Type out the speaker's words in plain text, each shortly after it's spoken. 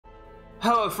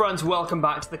Hello friends, welcome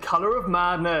back to the Color of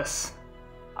Madness.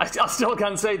 I still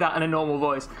can't say that in a normal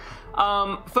voice.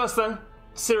 First though,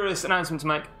 serious announcement to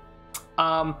make.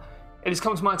 It has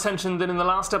come to my attention that in the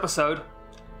last episode,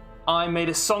 I made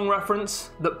a song reference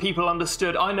that people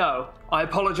understood. I know, I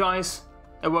apologise,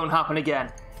 it won't happen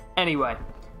again. Anyway,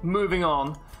 moving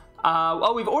on.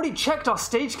 Oh, we've already checked our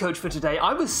stagecoach for today.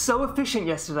 I was so efficient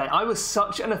yesterday. I was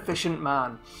such an efficient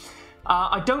man.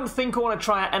 I don't think I want to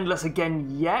try out Endless again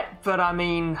yet, but I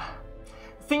mean,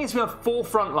 the thing is we have 4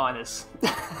 frontliners.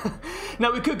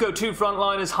 Now we could go 2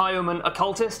 frontliners, Hyoman,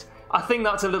 Occultist. I think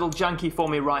that's a little janky for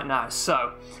me right now,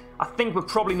 so I think we're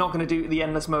probably not going to do the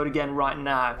Endless mode again right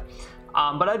now.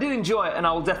 But I did enjoy it, and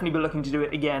I will definitely be looking to do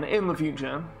it again in the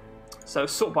future. So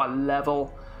sort by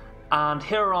level, and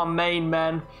here are our main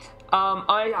men.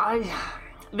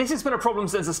 This has been a problem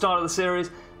since the start of the series.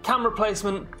 Camera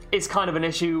placement is kind of an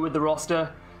issue with the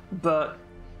roster, but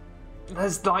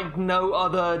there's like no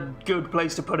other good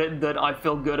place to put it that I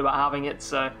feel good about having it,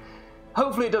 so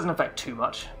hopefully it doesn't affect too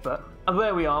much, but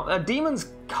there we are.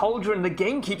 Demon's Cauldron, the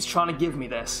game keeps trying to give me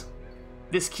this.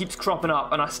 This keeps cropping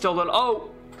up, and I still don't... Oh!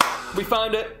 We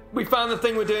found it! We found the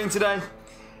thing we're doing today.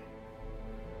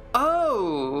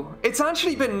 Oh! It's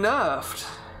actually been nerfed.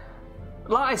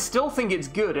 Like, I still think it's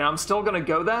good, and I'm still gonna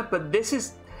go there, but this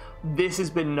has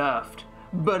been nerfed.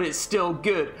 But it's still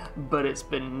good. But it's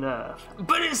been nerfed.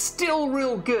 But it's still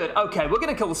real good. Okay, we're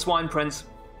gonna kill the Swine Prince.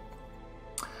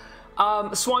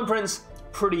 Swine Prince,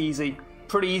 pretty easy.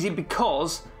 Pretty easy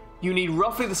because you need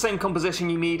roughly the same composition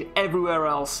you need everywhere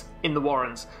else in the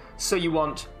Warrens. So you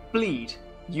want bleed.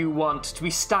 You want to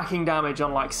be stacking damage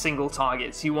on like single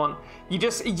targets. You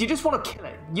just want to kill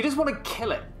it. You just want to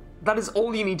kill it. That is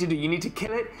all you need to do. You need to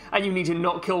kill it, and you need to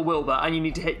not kill Wilbur, and you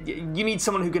need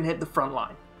someone who can hit the front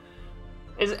line.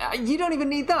 You don't even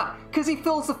need that, because he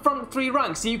fills the front 3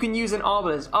 ranks, so you can use an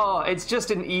Arbalist. Oh, it's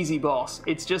just an easy boss.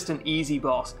 It's just an easy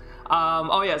boss.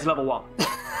 Oh yeah, it's level 1.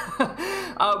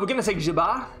 We're going to take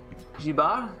Jabbar.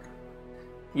 Jabbar?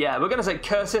 Yeah, we're going to take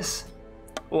Cursus.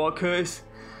 Or Curse.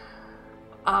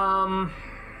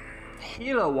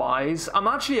 Healer-wise, I'm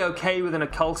actually okay with an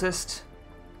Occultist.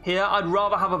 Here, I'd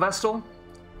rather have a Vestal.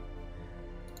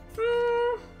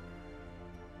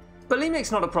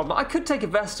 Bulimic's not a problem. I could take a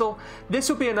Vestal. This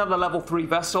would be another level 3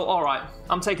 Vestal. Alright,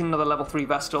 I'm taking another level 3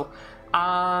 Vestal.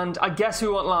 And I guess we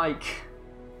want like...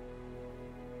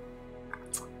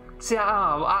 See,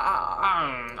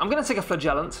 I'm going to take a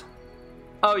Flagellant.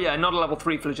 Oh yeah, not a level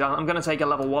 3 Flagellant. I'm going to take a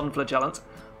level 1 Flagellant.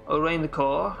 Rain the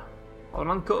Core.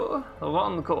 Around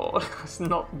the core. It's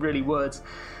not really words.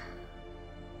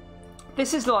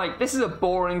 This is a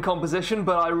boring composition,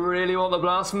 but I really want the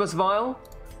Blasphemous Vial.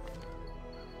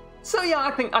 So yeah,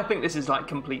 I think this is like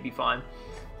completely fine.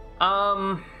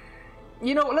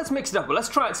 You know what, let's mix it up. Let's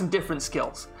try out some different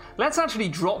skills. Let's actually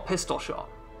drop Pistol Shot.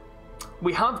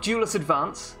 We have Duelist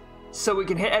Advance, so we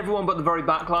can hit everyone but the very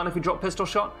back line if we drop Pistol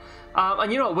Shot.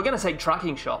 And you know what, we're going to take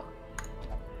Tracking Shot.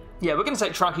 Yeah, we're going to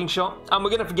take Tracking Shot, and we're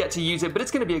going to forget to use it, but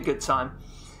it's going to be a good time.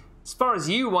 As far as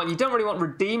you don't really want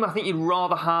Redeem. I think you'd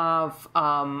rather have...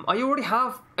 oh, you already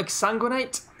have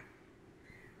Exsanguinate?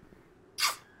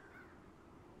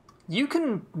 You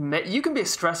can be a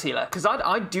stress healer, because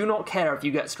I do not care if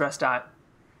you get stressed out.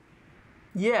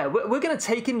 Yeah, we're going to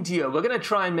take Endure. We're going to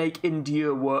try and make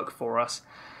Endure work for us.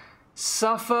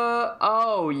 Suffer...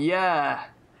 Oh, yeah.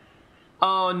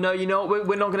 Oh, no, you know what?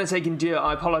 We're not going to take Endure.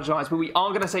 I apologise, but we are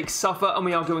going to take Suffer, and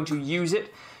we are going to use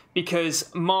it,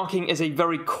 because marking is a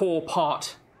very core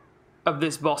part of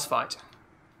this boss fight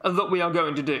that we are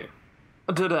going to do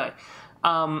today.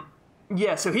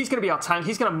 Yeah, so he's going to be our tank.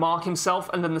 He's going to mark himself,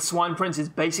 and then the Swine Prince is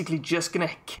basically just going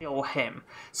to kill him.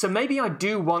 So maybe I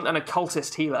do want an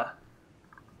Occultist healer.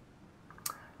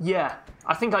 Yeah,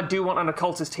 I think I do want an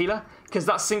Occultist healer, because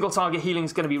that single target healing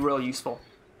is going to be real useful.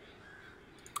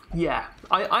 Yeah,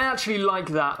 I actually like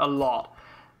that a lot.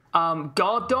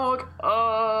 Guard Dog?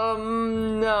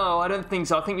 No, I don't think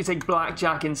so. I think you take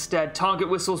Blackjack instead. Target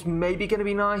Whistle's maybe going to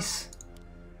be nice.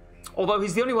 Although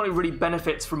he's the only one who really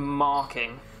benefits from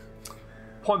marking.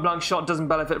 Point Blank Shot doesn't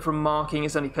benefit from marking.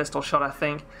 It's only Pistol Shot, I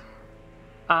think.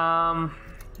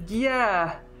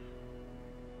 Yeah.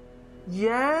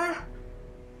 Yeah?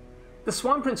 The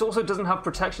Swine Prince also doesn't have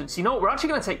protection. So you know what? We're actually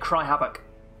going to take Cry Havoc.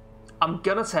 I'm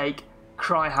going to take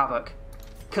Cry Havoc.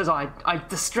 Because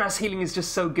the stress healing is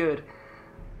just so good.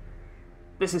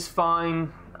 This is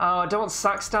fine. I don't want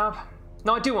Sack Stab.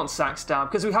 No, I do want Sack Stab,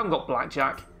 because we haven't got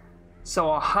Blackjack. So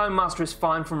our Hound Master is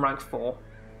fine from rank 4.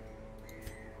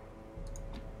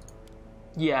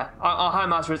 Yeah, our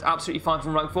Hound Master is absolutely fine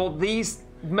from rank 4. These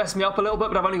mess me up a little bit,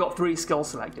 but I've only got 3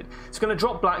 skills selected. So I'm going to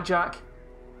drop Blackjack.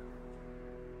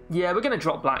 Yeah, we're going to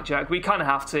drop Blackjack. We kind of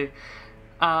have to.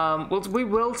 We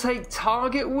will take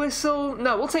Target Whistle.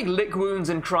 No, we'll take Lick Wounds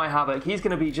and Cry Havoc. He's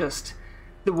going to be just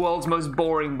the world's most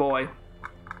boring boy.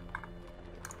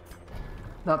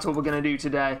 That's what we're going to do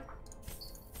today.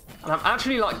 And I'm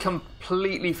actually, like,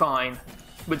 completely fine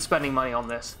with spending money on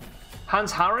this.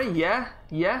 Hans Harry, yeah,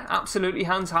 absolutely.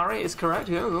 Hans Harry is correct.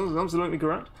 Yeah, absolutely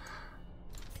correct.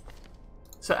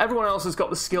 So everyone else has got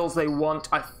the skills they want,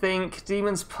 I think.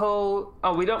 Demon's Pull.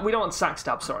 Oh, we don't want Sack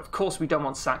Stab. Sorry, of course we don't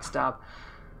want Sack Stab.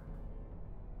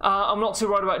 I'm not too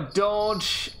worried about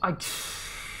Dodge.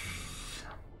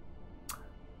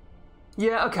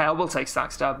 Yeah, okay, I will take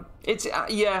Sack Stab.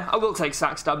 Yeah, I will take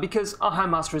Sack Stab because our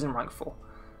Handmaster is in rank 4.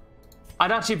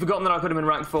 I'd actually forgotten that I put him in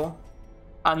rank 4.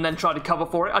 And then tried to cover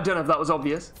for it. I don't know if that was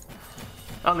obvious.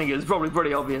 I think it was probably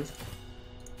pretty obvious.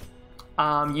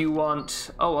 You want...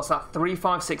 Oh, what's that? 3,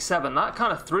 5, 6, 7. That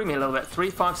kind of threw me a little bit.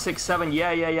 3, 5, 6, 7.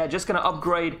 Yeah. Just going to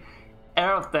upgrade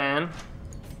Earthen.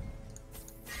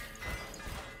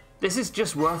 This is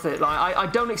just worth it. Like, I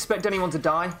don't expect anyone to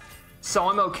die. So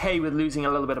I'm okay with losing a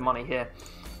little bit of money here.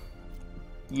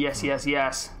 Yes.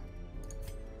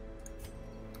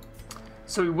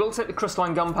 So we will take the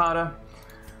Crystalline Gunpowder.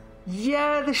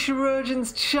 Yeah, the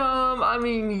Chirurgeon's Charm. I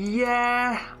mean,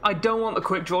 yeah. I don't want the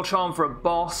Quick Draw Charm for a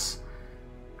boss.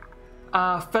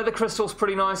 Feather Crystal's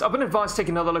pretty nice. I've been advised to take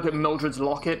another look at Mildred's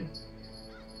Locket.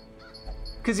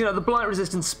 Because, you know, the Blight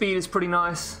Resistance Speed is pretty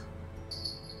nice.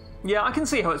 Yeah, I can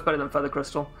see how it's better than Feather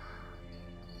Crystal.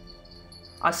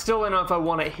 I still don't know if I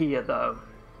want it here, though.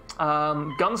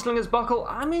 Gunslinger's Buckle.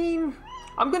 I mean,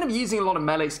 I'm going to be using a lot of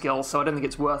melee skills, so I don't think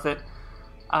it's worth it.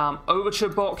 Overture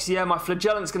Box, yeah, my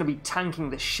Flagellant's going to be tanking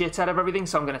the shit out of everything,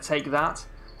 so I'm going to take that.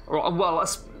 Well,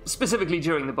 specifically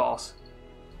during the boss.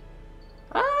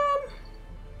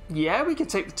 Yeah, we could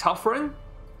take the Tough Ring.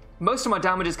 Most of my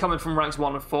damage is coming from ranks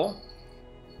 1 and 4.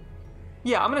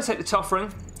 Yeah, I'm going to take the Tough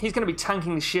Ring. He's going to be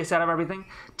tanking the shit out of everything.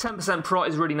 10% Prot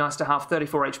is really nice to have.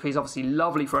 34 HP is obviously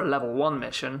lovely for a level 1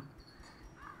 mission.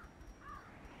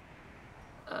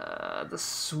 The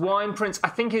Swine Prince, I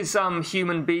think is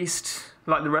Human Beast,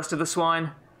 like the rest of the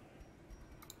swine.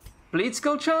 Bleed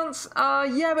Skull Chance?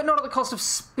 Yeah, but not at the cost of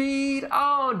speed.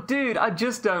 Oh, dude, I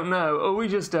just don't know. Oh, we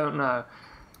just don't know.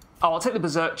 Oh, I'll take the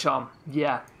Berserk Charm.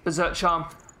 Yeah, Berserk Charm,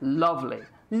 lovely.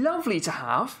 Lovely to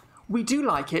have. We do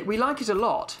like it. We like it a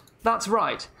lot. That's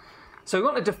right. So we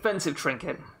want a defensive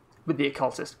trinket with the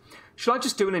Occultist. Should I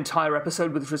just do an entire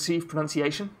episode with received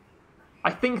pronunciation? I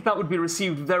think that would be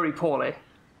received very poorly.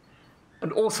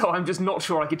 And also, I'm just not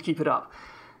sure I could keep it up.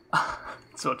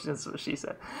 That's what she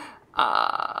said.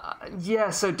 Yeah,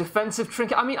 so defensive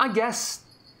trinket. I mean, I guess,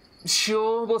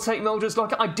 sure, we'll take Mildred's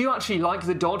Locket. I do actually like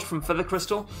the dodge from Feather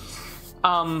Crystal.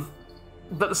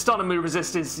 But the stun and move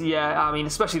resist is, yeah, I mean,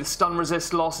 especially the stun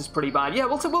resist loss is pretty bad. Yeah,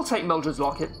 we'll take Mildred's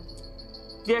Locket.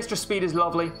 The extra speed is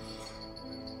lovely.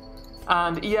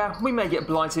 And yeah, we may get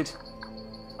blighted.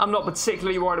 I'm not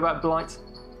particularly worried about blight.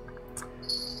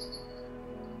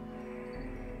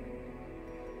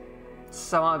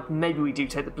 So maybe we do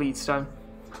take the Bleedstone.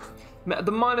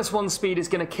 The -1 speed is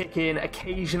going to kick in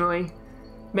occasionally.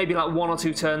 Maybe like 1 or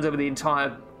 2 turns over the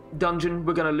entire dungeon.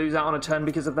 We're going to lose out on a turn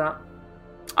because of that.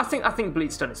 I think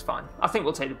Bleedstone is fine. I think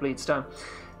we'll take the Bleedstone.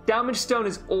 Damage Stone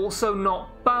is also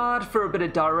not bad for a bit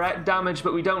of direct damage,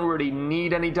 but we don't really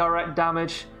need any direct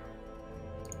damage.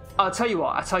 I'll tell you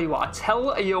what.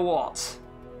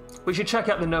 We should check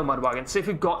out the Nomad Wagon, see if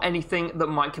we've got anything that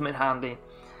might come in handy.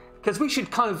 Because we should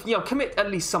kind of, commit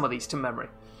at least some of these to memory.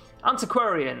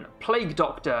 Antiquarian, Plague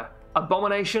Doctor,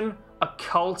 Abomination,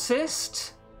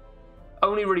 Occultist.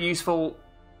 Only really useful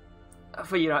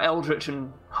for, Eldritch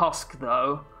and Husk,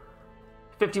 though.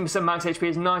 15% max HP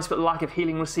is nice, but lack of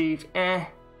healing received,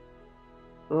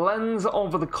 Lens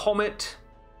of the Comet.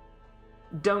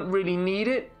 Don't really need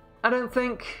it, I don't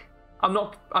think. I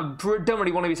don't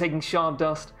really want to be taking Shard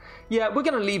Dust. Yeah, we're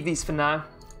going to leave these for now.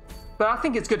 But I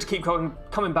think it's good to keep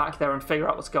coming back there and figure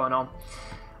out what's going on.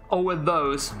 Or with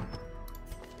those.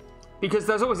 Because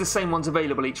there's always the same ones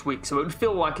available each week, so it would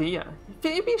feel like, it'd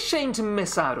be a shame to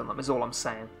miss out on them, is all I'm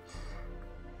saying.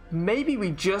 Maybe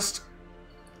we just...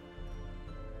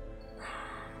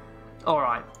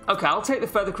 Alright, okay, I'll take the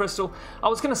Feather Crystal. I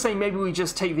was going to say maybe we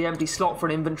just take the empty slot for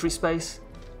an inventory space,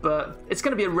 but it's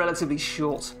going to be a relatively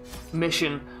short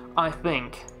mission, I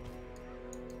think.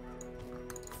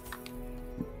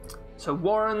 So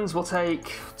Warrens will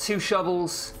take 2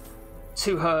 shovels,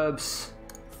 2 herbs,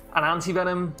 an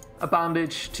anti-venom, a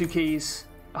bandage, 2 keys,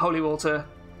 a holy water.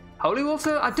 Holy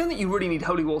water? I don't think you really need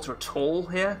holy water at all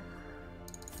here.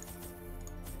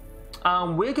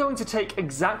 We're going to take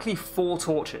exactly 4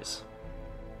 torches.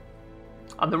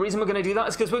 And the reason we're going to do that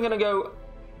is because we're going to go,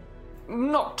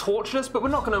 not torchless, but we're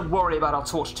not going to worry about our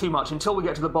torch too much until we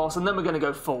get to the boss, and then we're going to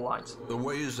go full light. The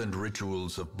ways and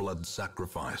rituals of blood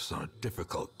sacrifice are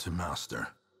difficult to master.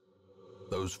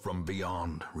 Those from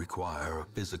beyond require a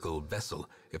physical vessel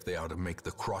if they are to make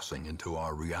the crossing into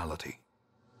our reality.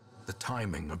 The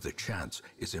timing of the chants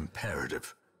is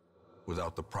imperative.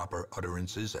 Without the proper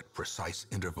utterances at precise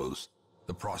intervals,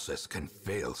 the process can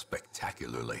fail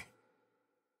spectacularly.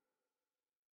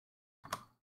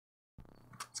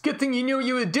 It's a good thing you knew what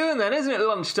you were doing then, isn't it,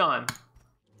 lunchtime?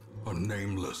 A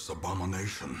nameless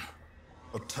abomination.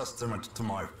 A testament to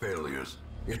my failures.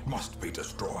 It must be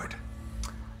destroyed.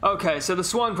 Okay, so the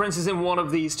Swine Prince is in one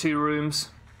of these two rooms.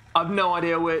 I've no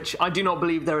idea which. I do not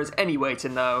believe there is any way to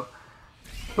know.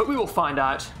 But we will find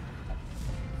out.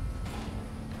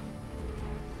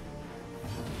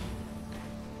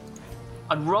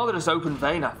 I'd rather just open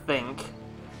vein, I think.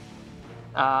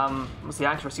 What's the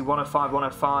accuracy? 105,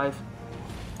 105.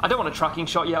 I don't want a tracking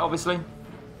shot yet, obviously.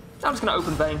 I'm just going to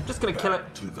open vein. Just going to kill it.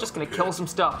 Just going to kill some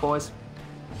stuff, boys.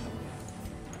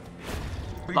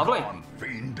 Lovely.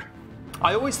 Fiend.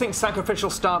 I always think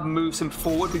Sacrificial Stab moves him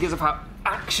forward because of how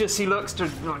anxious he looks to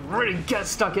really get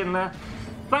stuck in there.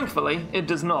 Thankfully, it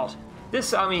does not.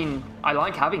 This, I mean, I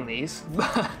like having these.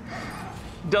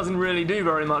 Doesn't really do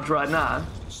very much right now.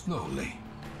 Slowly,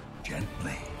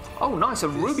 gently. Oh, nice. A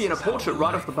ruby and a portrait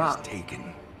right off the bat.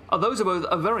 Oh, those are both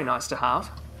very nice to have.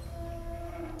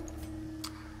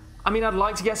 I mean, I'd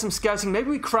like to get some scouting. Maybe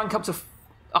we crank up to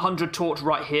 100 torch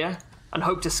right here and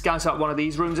hope to scout out one of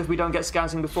these rooms if we don't get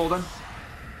scouting before then.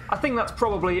 I think that's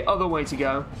probably the other way to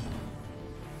go.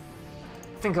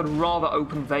 I think I'd rather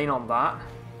open vein on that.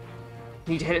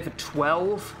 Need to hit it for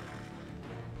 12.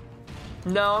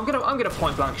 No, I'm gonna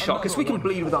point blank shot because we can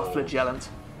bleed with our flagellant.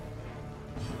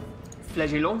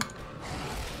 Flagellant.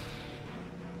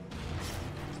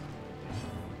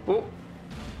 Oh.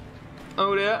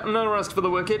 Oh dear, no rest for the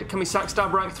wicked. Can we sack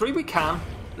stab rank 3? We can.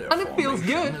 And it feels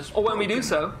good. Or when we do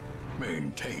so.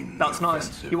 That's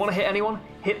nice. You want to hit anyone?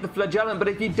 Hit the flagellant, but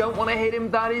if you don't want to hit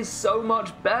him, that is so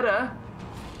much better.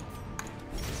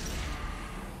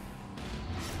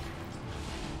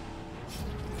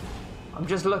 I'm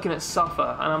just looking at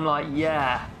Suffer, and I'm like,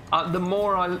 yeah. The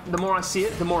more I see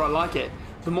it, the more I like it.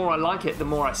 The more I like it, the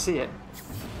more I see it.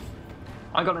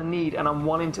 I got a need, and I'm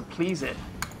wanting to please it.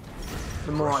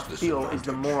 The more I feel is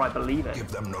the more I believe it.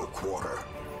 Give them no quarter.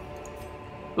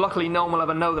 Luckily, no one will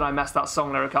ever know that I messed that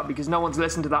song lyric up because no one's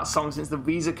listened to that song since the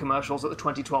Visa commercials at the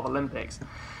 2012 Olympics.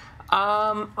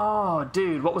 Oh,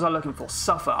 dude, what was I looking for?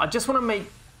 Suffer. I just want to make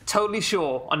totally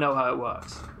sure I know how it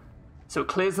works. So it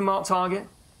clears the marked target,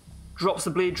 drops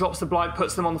the bleed, drops the blight,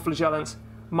 puts them on the flagellant,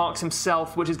 marks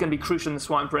himself, which is going to be crucial in the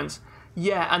Swine Prince.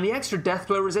 Yeah, and the extra death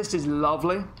blow resist is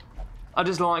lovely. I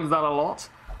just like that a lot.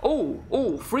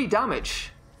 Oh, free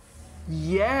damage.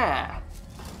 Yeah.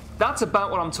 That's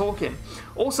about what I'm talking.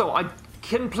 Also, I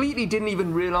completely didn't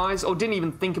even realize or didn't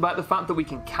even think about the fact that we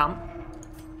can camp.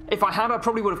 If I had, I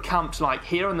probably would have camped like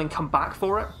here and then come back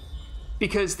for it.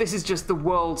 Because this is just the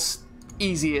world's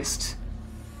easiest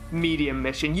medium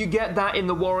mission. You get that in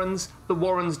the Warrens. The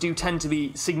Warrens do tend to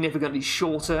be significantly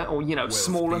shorter or, you know,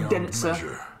 smaller, denser.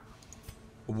 Measure.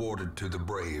 Awarded to the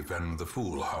brave and the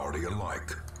foolhardy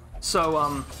alike.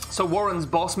 So Warren's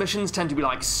boss missions tend to be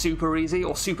like super easy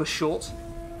or super short.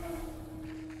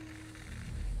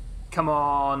 Come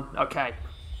on. Okay.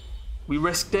 We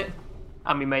risked it,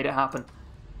 and we made it happen.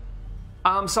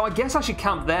 So I guess I should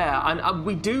camp there, and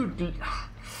we do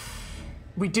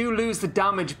lose the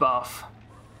damage buff,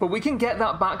 but we can get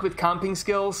that back with camping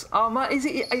skills. Is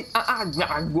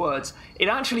it? Words. It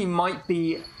actually might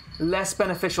be less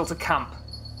beneficial to camp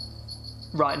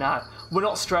right now. We're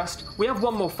not stressed. We have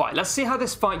one more fight. Let's see how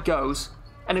this fight goes,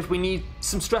 and if we need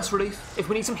some stress relief, if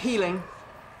we need some healing,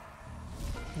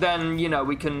 then, you know,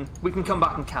 we can come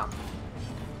back and camp.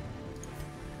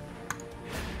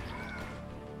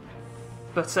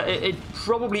 But it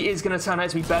probably is going to turn out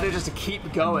to be better just to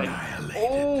keep going.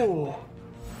 Oh!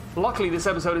 Luckily, this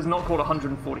episode is not called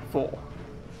 144.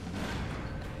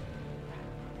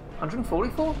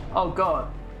 144? Oh, God.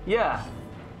 Yeah.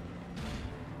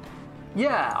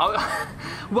 Yeah.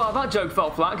 Well, that joke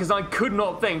fell flat because I could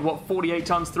not think what 48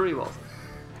 times 3 was.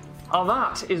 Oh,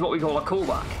 that is what we call a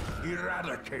callback.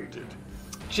 Eradicated.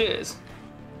 Cheers.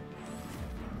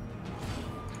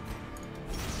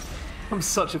 I'm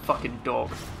such a fucking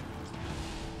dog.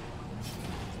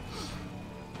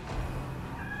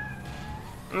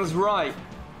 That's right.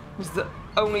 This is the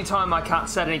only time my cat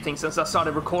said anything since I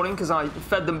started recording because I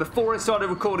fed them before I started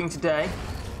recording today.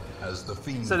 As the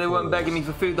fiend So they weren't begging me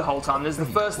for food the whole time. This is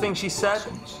the first thing she said.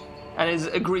 And his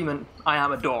agreement, I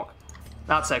am a dog.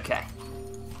 That's okay.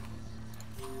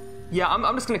 Yeah,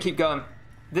 I'm just going to keep going.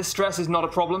 This stress is not a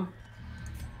problem.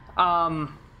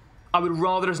 I would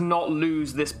rather just not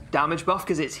lose this damage buff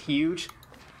because it's huge.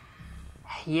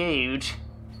 Huge.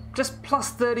 Just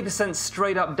plus 30%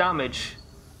 straight up damage.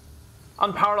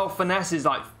 Unparalleled finesse is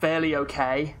like fairly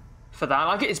okay for that.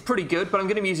 Like it's pretty good, but I'm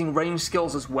going to be using range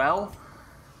skills as well.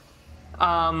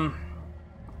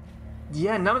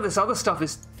 Yeah, none of this other stuff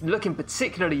is looking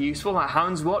particularly useful. Like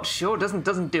Hound's Watch, sure,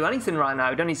 doesn't do anything right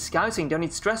now. Don't need scouting, don't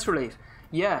need stress relief.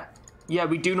 Yeah,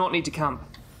 we do not need to camp.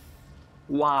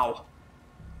 Wow.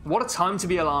 What a time to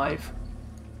be alive.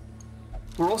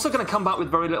 We're also going to come back with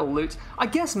very little loot. I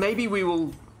guess maybe we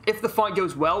will, if the fight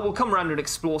goes well, we'll come around and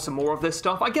explore some more of this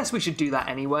stuff. I guess we should do that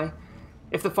anyway,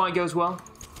 if the fight goes well.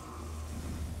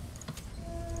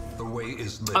 The way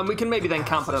is lit. And we can maybe then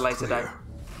camp at a later date.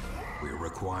 We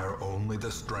require only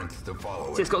the strength to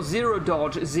follow it. So it's got 0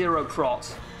 dodge, 0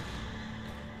 prot.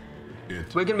 We're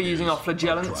going to be using our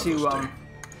flagellant to...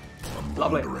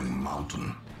 lovely.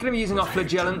 Going to be using our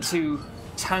flagellant to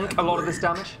tank a lot of this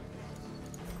damage.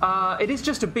 It is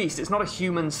just a beast. It's not a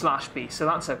human / beast, so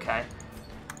that's okay.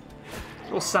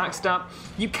 Little sack stab.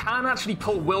 You can actually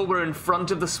pull Wilbur in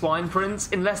front of the Swine Prince,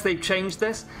 unless they've changed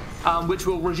this, which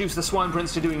will reduce the Swine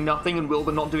Prince to doing nothing and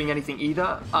Wilbur not doing anything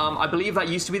either. I believe that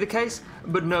used to be the case,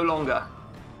 but no longer.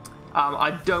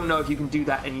 I don't know if you can do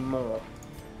that anymore.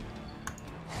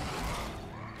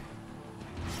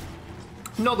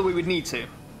 Not that we would need to.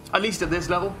 At least at this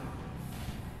level.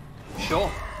 Sure.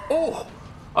 Oh!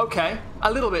 Okay. A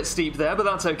little bit steep there, but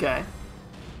that's okay.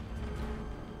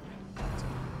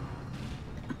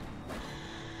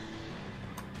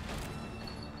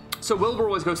 So Wilbur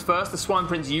always goes first, the Swine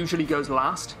Prince usually goes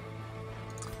last.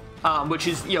 Which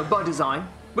is, you know, by design.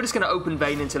 We're just going to open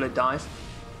Vein until it dies.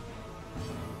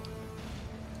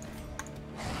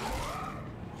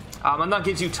 And that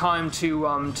gives you time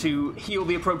to heal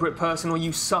the appropriate person, or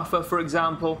you suffer, for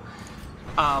example.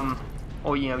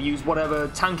 Or, you know, use whatever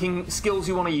tanking skills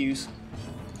you want to use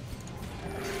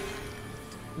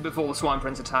before the Swine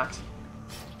Prince attacks.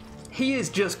 He is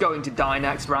just going to die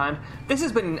next round. This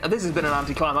has been an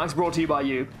anticlimax brought to you by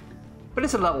you. But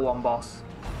it's a level 1 boss.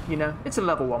 You know, it's a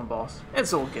level 1 boss.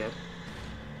 It's all good.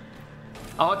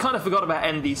 Oh, I kind of forgot about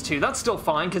end these two. That's still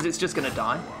fine, because it's just going to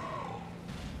die.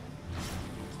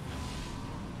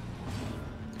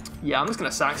 Yeah, I'm just going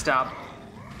to sack stab.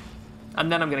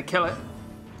 And then I'm going to kill it.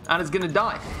 And it's going to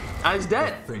die. And it's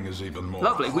dead. Thing is even more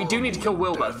lovely. We do need to kill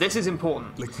Wilbur. This is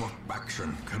important.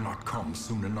 Liquefaction cannot come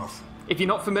soon enough. If you're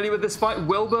not familiar with this fight,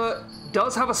 Wilbur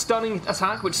does have a stunning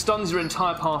attack which stuns your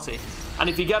entire party. And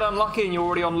if you get unlucky and you're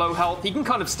already on low health, he can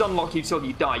kind of stun lock you till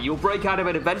you die. You'll break out of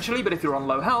it eventually, but if you're on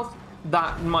low health,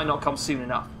 that might not come soon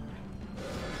enough.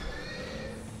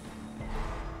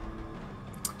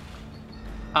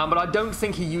 But I don't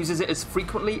think he uses it as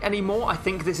frequently anymore. I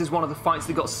think this is one of the fights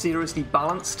that got seriously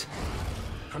balanced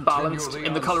in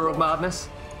the Color of Madness.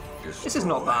 This is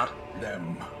not bad.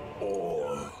 Them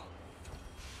all.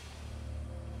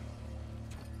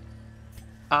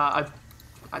 I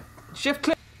shift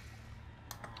click.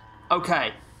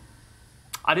 Okay.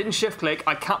 I didn't shift click,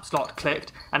 I caps lock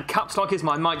clicked, and caps lock is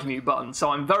my mic mute button, so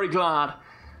I'm very glad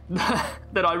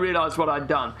that I realised what I'd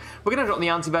done. We're going to drop the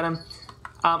anti-venom.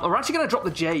 We're actually going to drop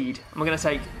the Jade, and we're going to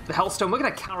take the Hellstone. We're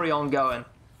going to carry on going,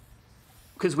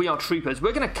 because we are troopers.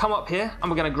 We're going to come up here,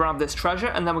 and we're going to grab this treasure,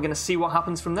 and then we're going to see what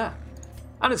happens from there.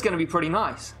 And it's going to be pretty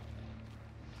nice.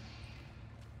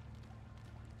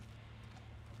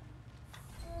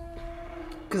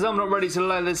 Because I'm not ready to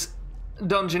let this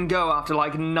dungeon go after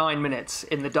like 9 minutes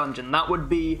in the dungeon. That would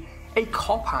be a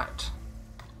cop-out.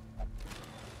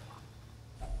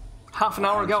 Half an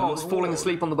hour ago, I was falling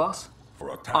asleep on the bus.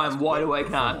 I am wide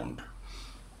awake now.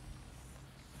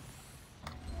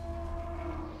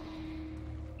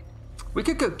 We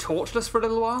could go torchless for a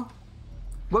little while.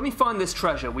 When we find this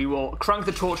treasure, we will crank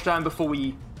the torch down before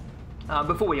we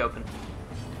open.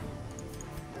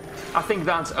 I think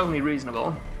that's only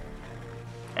reasonable.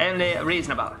 Only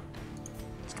reasonable.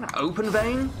 It's gonna open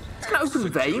Vein? It's gonna open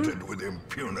Vein? With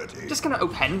impunity. Just gonna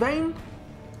open Vein?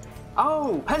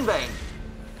 Oh, Penvein.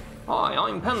 Hi,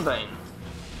 I'm Penvein.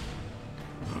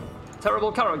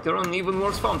 Terrible character and even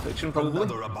worse fanfiction, probably.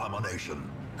 Another abomination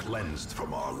cleansed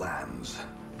from our lands.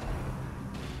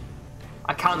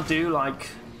 I can't do, like,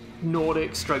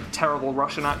 Nordic stroke terrible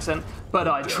Russian accent, but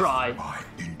I try. By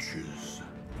inches.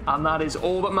 And that is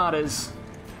all that matters.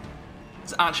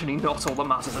 It's actually not all that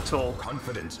matters at all.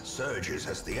 Confidence surges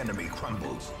as the enemy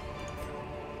crumbles.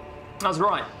 That's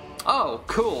right. Oh,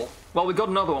 cool. Well, we got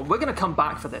another one. We're going to come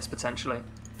back for this, potentially.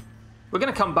 We're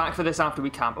going to come back for this after we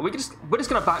camp. We're just going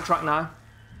to backtrack now.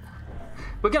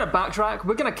 We're going to backtrack.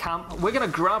 We're going to camp. We're going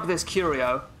to grab this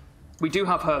curio. We do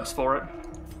have herbs for it.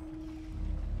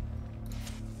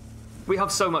 We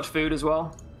have so much food as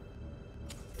well.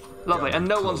 Lovely, and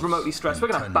no one's remotely stressed. We're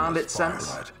going to have bandit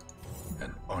sense.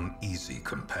 An uneasy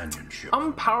companionship.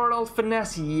 Unparalleled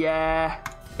finesse, yeah.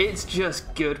 It's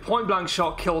just good. Point blank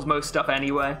shot kills most stuff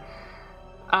anyway.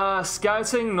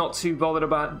 Scouting, not too bothered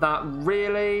about that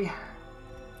really.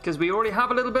 Because we already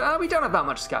have a little bit. We don't have that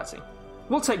much scouting.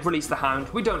 We'll take Release the Hound.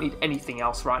 We don't need anything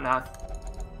else right now.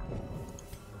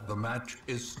 The match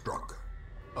is struck.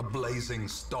 A blazing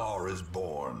star is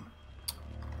born.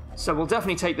 So we'll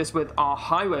definitely take this with our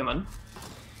highwayman.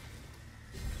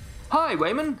 Hi,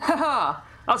 Wayman. Haha.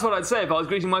 That's what I'd say if I was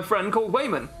greeting my friend called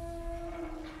Wayman.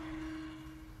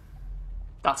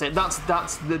 That's it. That's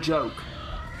the joke.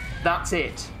 That's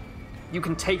it. You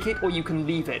can take it or you can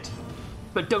leave it.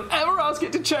 But don't ever ask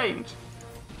it to change.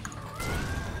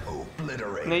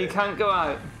 Obliterated. No, you can't go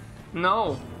out.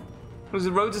 No. Because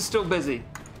the roads are still busy.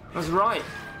 That's right.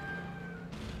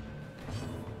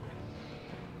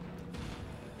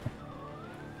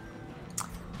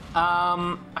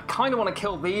 I kind of want to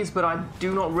kill these, but I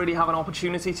do not really have an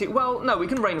opportunity to. Well, no, we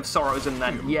can Reign of Sorrows and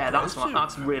then, yeah, that's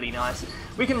really nice.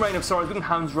 We can Reign of Sorrows, we can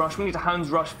Hound's Rush. We need a Hound's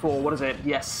Rush for, what is it?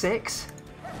 Yes, 6?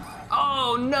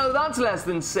 Oh, no, that's less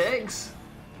than 6.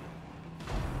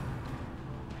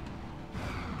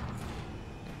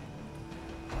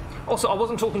 Also, I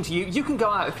wasn't talking to you. You can go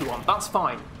out if you want. That's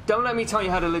fine. Don't let me tell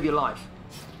you how to live your life.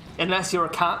 Unless you're a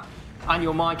cat, and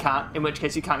you're my cat, in which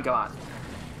case you can't go out.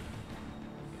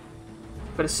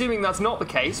 But assuming that's not the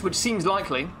case, which seems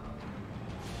likely,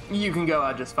 you can go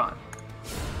out just fine.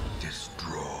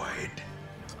 Destroyed.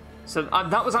 So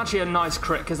that was actually a nice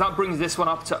crit, because that brings this one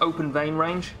up to open vein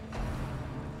range.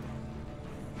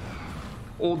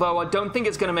 Although I don't think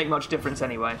it's going to make much difference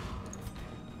anyway.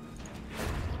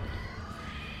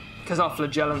 Because our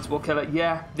flagellants will kill it.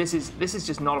 Yeah, this is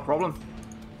just not a problem.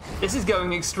 This is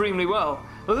going extremely well.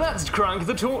 Let's crank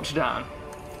the torch down.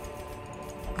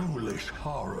 Foolish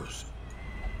horrors.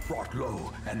 Brought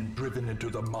low and driven into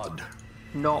the mud.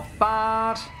 Not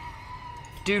bad.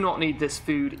 Do not need this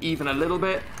food even a little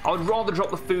bit. I would rather drop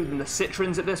the food than the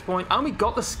citrons at this point. And we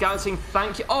got the scouting,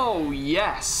 thank you. Oh,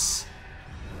 yes.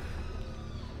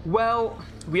 Well,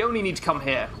 we only need to come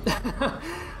here.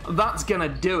 That's gonna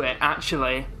do it,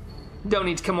 actually. Don't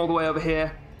need to come all the way over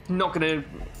here.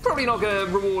 Probably not gonna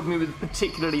reward me with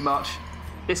particularly much.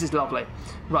 This is lovely.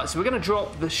 Right, so we're gonna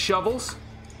drop the shovels.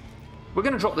 We're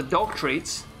gonna drop the dog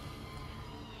treats.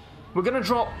 We're going to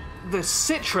drop the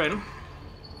citron,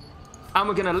 and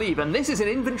we're going to leave. And this is an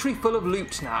inventory full of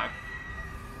loot now.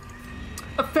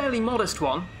 A fairly modest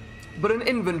one, but an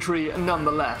inventory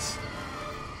nonetheless.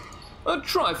 A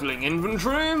trifling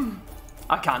inventory.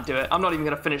 I can't do it. I'm not even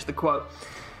going to finish the quote.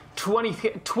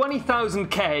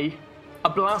 20,000k, a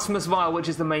blasphemous vial, which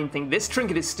is the main thing. This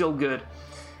trinket is still good.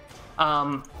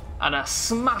 And a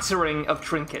smattering of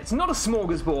trinkets. Not a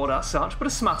smorgasbord as such, but a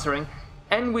smattering.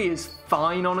 Enwy is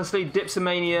fine, honestly.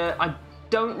 Dipsomania, I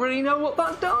don't really know what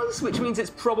that does, which means it's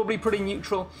probably pretty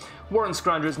neutral. Warren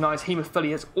Scrounger is nice.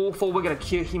 Haemophilia is awful. We're going to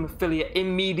cure haemophilia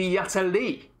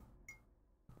immediately.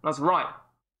 That's right.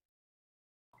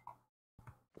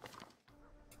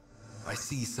 I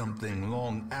see something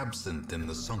long absent in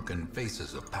the sunken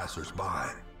faces of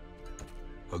passers-by.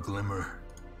 A glimmer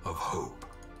of hope.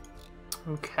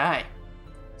 Okay.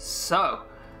 So,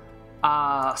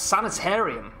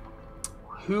 sanitarium.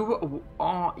 Who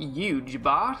are you?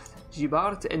 Jibart?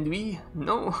 Jibart Enwy?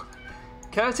 No.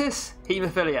 Curtis?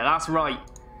 Haemophilia, that's right.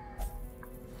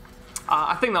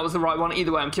 I think that was the right one.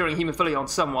 Either way, I'm curing haemophilia on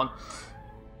someone.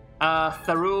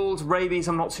 Theruld, rabies,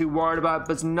 I'm not too worried about.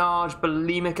 Basnage,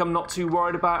 bulimic, I'm not too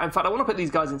worried about. In fact, I want to put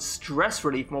these guys in stress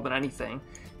relief more than anything.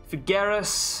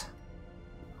 Figueres,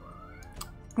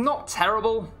 not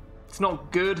terrible. It's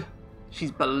not good.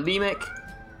 She's bulimic.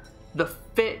 The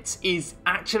fit is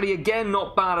actually, again,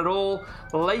 not bad at all.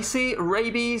 Lacey,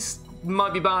 rabies,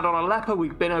 might be bad on a leper.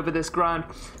 We've been over this ground.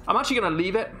 I'm actually going to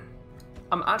leave it.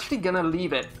 And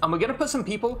we're going to put some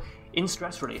people in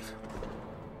stress relief.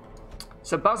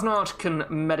 So Basnage can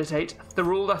meditate.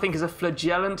 Theruld, I think, is a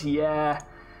flagellant. Yeah.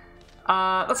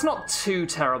 That's not too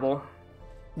terrible.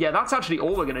 Yeah, that's actually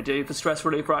all we're going to do for stress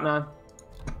relief right now.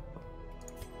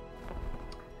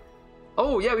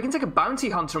 Oh, yeah, we can take a bounty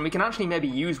hunter, and we can actually maybe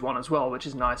use one as well, which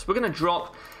is nice. We're going to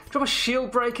drop a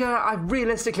shield breaker.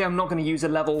 Realistically, I'm not going to use a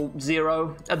level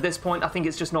 0 at this point. I think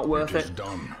it's just not worth it.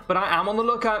 Done. But I am on the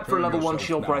lookout for a level 1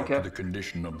 shield breaker. To the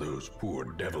condition of those poor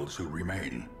devils who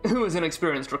remain. Who is an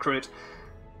experienced recruit.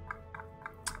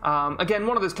 Again,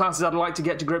 one of those classes I'd like to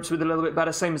get to grips with a little bit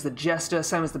better, same as the Jester,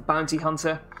 same as the Bounty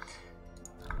Hunter.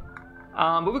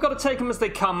 But we've got to take them as they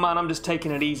come, man. I'm just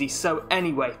taking it easy. So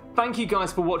anyway, thank you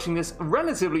guys for watching this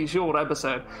relatively short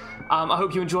episode. I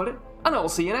hope you enjoyed it, and I'll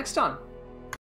see you next time.